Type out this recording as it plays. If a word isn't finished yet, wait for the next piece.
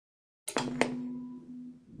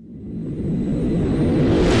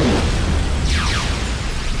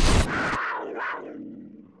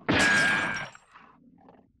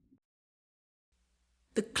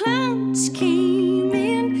The clouds came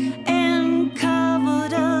in and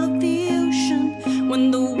covered up the ocean.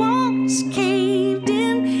 When the walls caved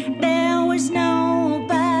in, there was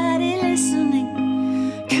nobody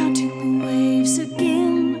listening. Counting the waves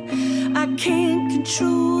again, I can't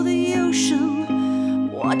control the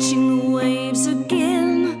ocean. Watching the waves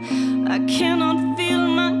again, I cannot feel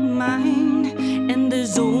my mind. And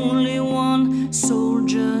there's only one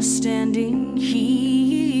soldier standing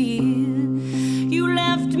here. You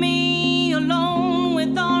left me alone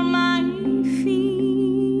with all my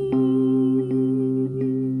fears.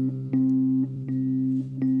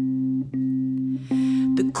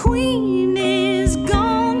 The queen is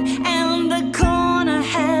gone and the corner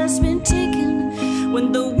has been taken.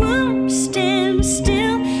 When the world stands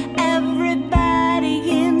still, everybody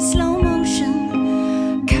in slow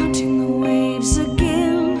motion, counting the waves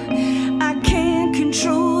again. I can't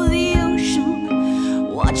control the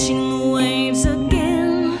ocean, watching the waves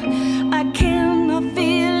again. I cannot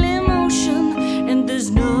feel emotion, and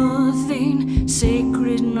there's nothing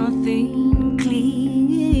sacred, nothing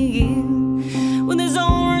clean. When there's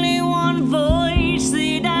only one voice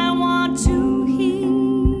that I want to hear.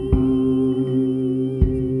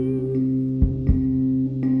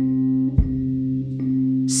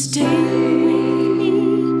 Stay